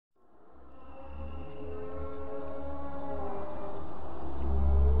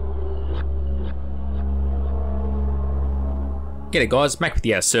G'day guys, Mac with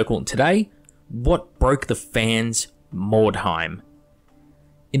the Outer Circle, and today, what broke the fans? Mordheim.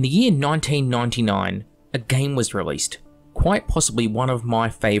 In the year 1999, a game was released, quite possibly one of my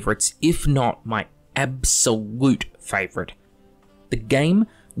favourites, if not my absolute favourite. The game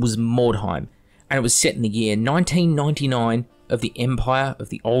was Mordheim, and it was set in the year 1999 of the Empire of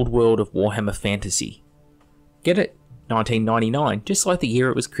the Old World of Warhammer Fantasy. Get it? 1999, just like the year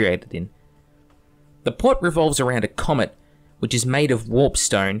it was created in. The plot revolves around a comet which is made of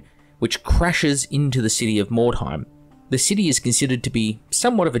warpstone, which crashes into the city of Mordheim. The city is considered to be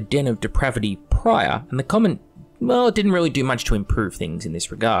somewhat of a den of depravity prior, and the comet, well, it didn't really do much to improve things in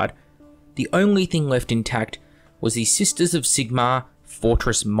this regard. The only thing left intact was the Sisters of Sigmar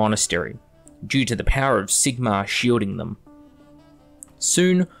Fortress Monastery, due to the power of Sigmar shielding them.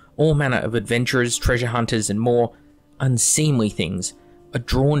 Soon, all manner of adventurers, treasure hunters, and more unseemly things are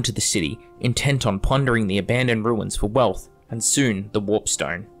drawn to the city, intent on plundering the abandoned ruins for wealth, and soon the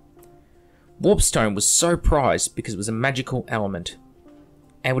warpstone. Warpstone was so prized because it was a magical element,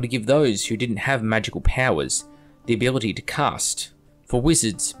 able to give those who didn't have magical powers the ability to cast. For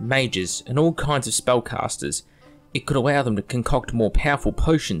wizards, mages, and all kinds of spellcasters, it could allow them to concoct more powerful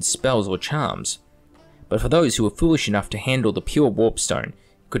potions, spells, or charms. But for those who were foolish enough to handle the pure warpstone,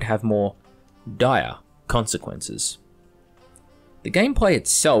 it could have more dire consequences. The gameplay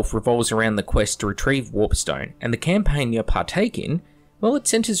itself revolves around the quest to retrieve Warpstone, and the campaign you partake in, well, it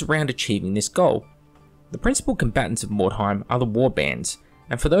centres around achieving this goal. The principal combatants of Mordheim are the warbands,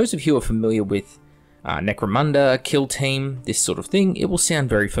 and for those of you who are familiar with Necromunda, Kill Team, this sort of thing, it will sound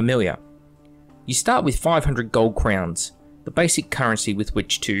very familiar. You start with 500 gold crowns, the basic currency with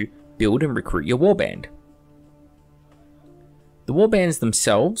which to build and recruit your warband. The warbands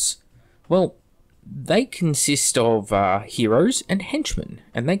themselves, well, they consist of heroes and henchmen,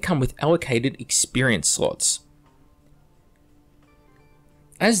 and they come with allocated experience slots.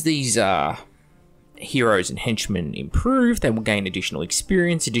 As these heroes and henchmen improve, they will gain additional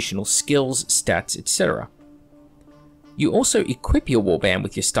experience, additional skills, stats, etc. You also equip your warband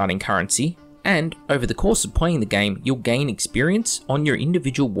with your starting currency, and over the course of playing the game, you'll gain experience on your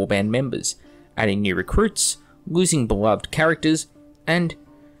individual warband members, adding new recruits, losing beloved characters, and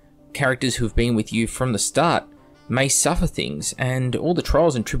characters who have been with you from the start may suffer things, and all the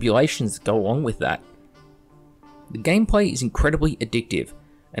trials and tribulations that go along with that. The gameplay is incredibly addictive,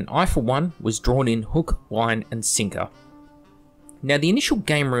 and I for one was drawn in hook, line, and sinker. Now, the initial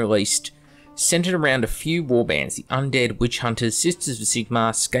game released centered around a few warbands: the Undead, Witch Hunters, Sisters of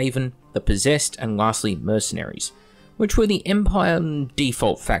Sigmar, Skaven, the Possessed, and lastly Mercenaries, which were the Empire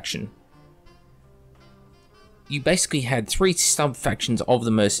default faction. You basically had three sub-factions of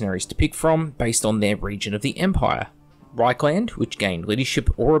the Mercenaries to pick from based on their region of the Empire. Reichland, which gained leadership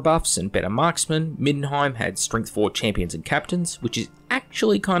aura buffs and better marksmen. Mordheim had strength 4 champions and captains, which is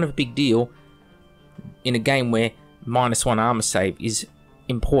actually kind of a big deal in a game where -1 armor save is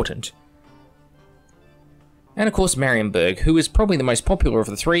important. And of course Marienburg, who is probably the most popular of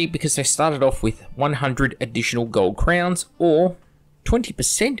the three because they started off with 100 additional gold crowns or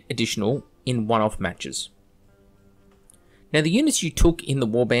 20% additional in one-off matches. Now, the units you took in the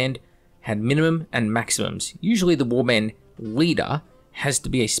warband had minimum and maximums. Usually the warband leader has to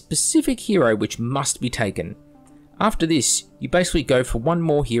be a specific hero which must be taken. After this, you basically go for one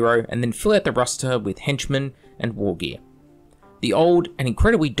more hero and then fill out the roster with henchmen and war gear. The old and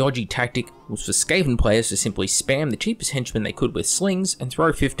incredibly dodgy tactic was for Skaven players to simply spam the cheapest henchmen they could with slings and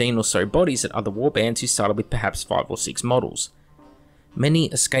throw 15 or so bodies at other warbands who started with perhaps 5 or 6 models. Many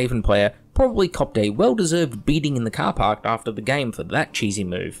a Skaven player probably copped a well-deserved beating in the car park after the game for that cheesy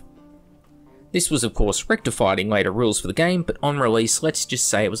move. This was of course rectified in later rules for the game, but on release, let's just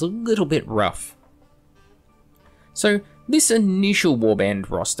say it was a little bit rough. So this initial warband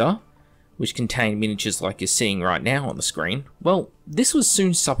roster, which contained miniatures like you're seeing right now on the screen, well, this was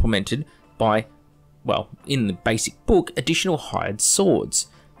soon supplemented by, well, in the basic book, additional hired swords.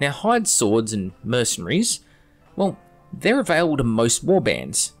 Now, hired swords and mercenaries, well, they're available to most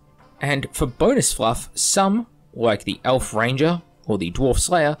warbands, and for bonus fluff, some, like the Elf Ranger or the Dwarf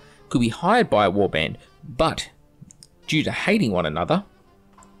Slayer, could be hired by a warband, but due to hating one another,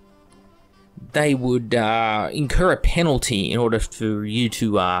 they would incur a penalty in order for you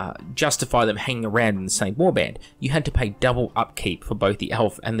to justify them hanging around in the same warband. You had to pay double upkeep for both the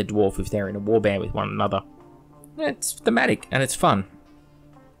Elf and the Dwarf if they're in a warband with one another. It's thematic and it's fun.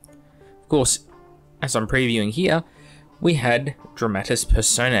 Of course, as I'm previewing here, we had Dramatis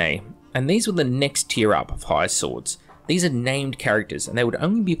Personae, and these were the next tier up of high swords. These are named characters, and they would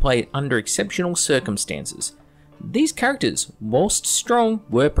only be played under exceptional circumstances. These characters, whilst strong,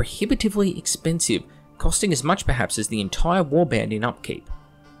 were prohibitively expensive, costing as much perhaps as the entire warband in upkeep.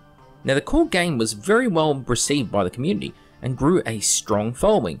 Now the core game was very well received by the community and grew a strong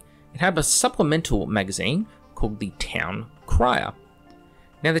following. It had a supplemental magazine called the Town Crier.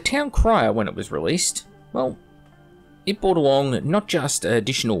 Now the Town Crier, when it was released, well, it brought along not just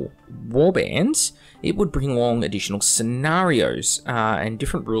additional warbands, it would bring along additional scenarios and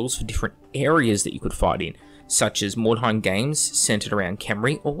different rules for different areas that you could fight in, such as Mordheim games centered around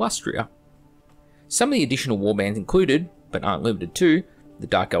Camry or Lustria. Some of the additional warbands included, but aren't limited to, the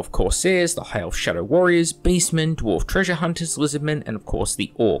Dark Elf Corsairs, the High Elf Shadow Warriors, Beastmen, Dwarf Treasure Hunters, Lizardmen, and of course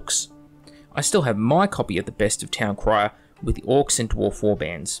the Orcs. I still have my copy of the Best of Town Crier with the Orcs and Dwarf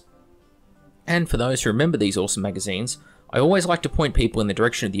warbands. And for those who remember these awesome magazines, I always like to point people in the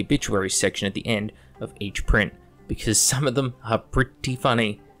direction of the obituaries section at the end of each print, because some of them are pretty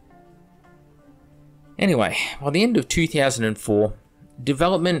funny. Anyway, by the end of 2004,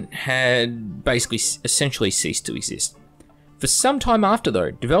 development had basically essentially ceased to exist. For some time after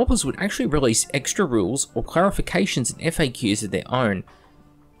though, developers would actually release extra rules or clarifications and FAQs of their own,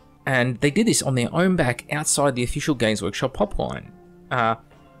 and they did this on their own back outside the official Games Workshop hotline,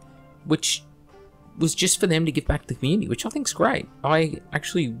 which was just for them to give back to the community, which I think's great. I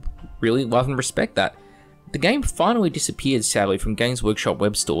actually really love and respect that. The game finally disappeared sadly from Games Workshop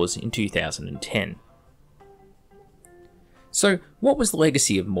web stores in 2010. So what was the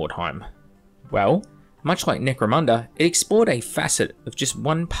legacy of Mordheim? Well, much like Necromunda, it explored a facet of just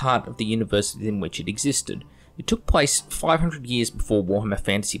one part of the universe within which it existed. It took place 500 years before Warhammer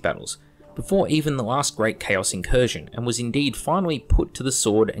Fantasy Battles, before even the last great Chaos Incursion, and was indeed finally put to the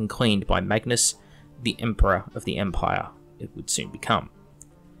sword and cleaned by Magnus, the Emperor of the Empire it would soon become.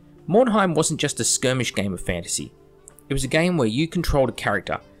 Mordheim wasn't just a skirmish game of fantasy. It was a game where you controlled a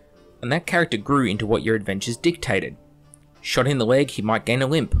character, and that character grew into what your adventures dictated. Shot in the leg, he might gain a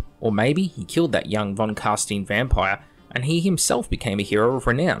limp, or maybe he killed that young von Carstein vampire, and he himself became a hero of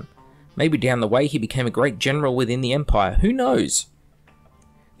renown. Maybe down the way he became a great general within the Empire, who knows?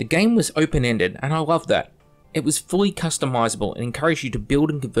 The game was open-ended, and I loved that. It was fully customizable and encouraged you to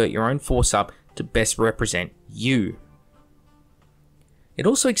build and convert your own force up to best represent you. It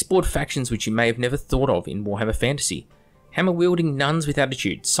also explored factions which you may have never thought of in Warhammer Fantasy. Hammer-wielding nuns with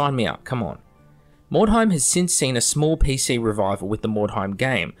attitude, sign me up, come on. Mordheim has since seen a small PC revival with the Mordheim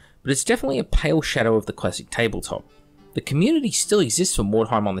game, but it's definitely a pale shadow of the classic tabletop. The community still exists for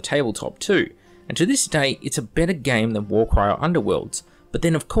Mordheim on the tabletop too, and to this day it's a better game than Warcry or Underworlds, but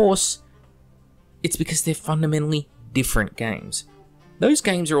then of course, it's because they're fundamentally different games. Those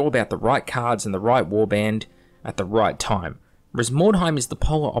games are all about the right cards and the right warband at the right time, whereas Mordheim is the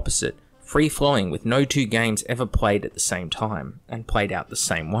polar opposite, free-flowing with no two games ever played at the same time, and played out the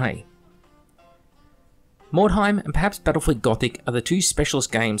same way. Mordheim and perhaps Battlefleet Gothic are the two specialist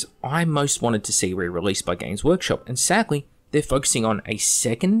games I most wanted to see re-released by Games Workshop, and sadly, they're focusing on a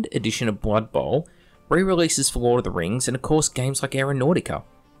second edition of Blood Bowl, re-releases for Lord of the Rings, and of course games like Aeronautica.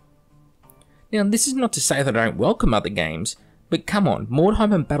 Now this is not to say that I don't welcome other games, but come on,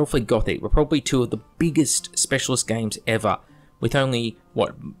 Mordheim and Battlefleet Gothic were probably two of the biggest specialist games ever, with only,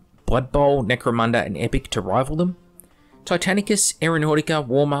 Blood Bowl, Necromunda, and Epic to rival them? Titanicus, Aeronautica,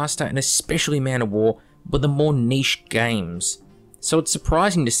 Warmaster, and especially Man of War were the more niche games, so it's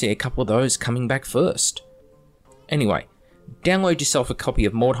surprising to see a couple of those coming back first. Anyway, download yourself a copy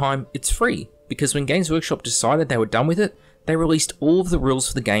of Mordheim, it's free, because when Games Workshop decided they were done with it, they released all of the rules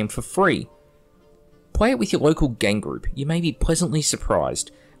for the game for free. Play it with your local gang group, you may be pleasantly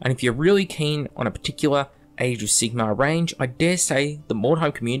surprised, and if you're really keen on a particular Age of Sigmar range, I dare say the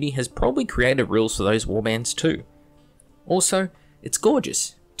Mordheim community has probably created rules for those warbands too. Also, it's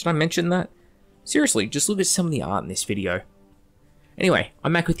gorgeous. Did I mention that? Seriously, just look at some of the art in this video. Anyway,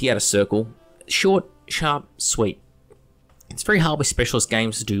 I'm back with the Outer Circle. Short, sharp, sweet. It's very hard with specialist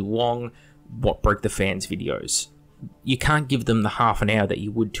games to do long, what broke the fans videos. You can't give them the half an hour that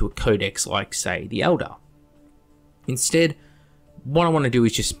you would to a codex like, say, The Elder. Instead, what I want to do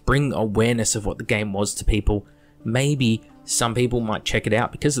is just bring awareness of what the game was to people. Maybe some people might check it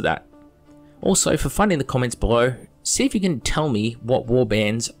out because of that. Also, for fun in the comments below, see if you can tell me what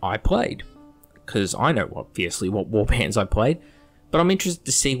warbands I played. Because I know obviously what warbands I played, but I'm interested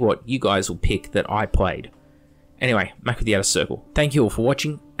to see what you guys will pick that I played. Anyway, back with the Outer Circle. Thank you all for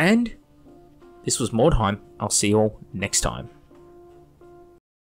watching, and this was Mordheim. I'll see you all next time.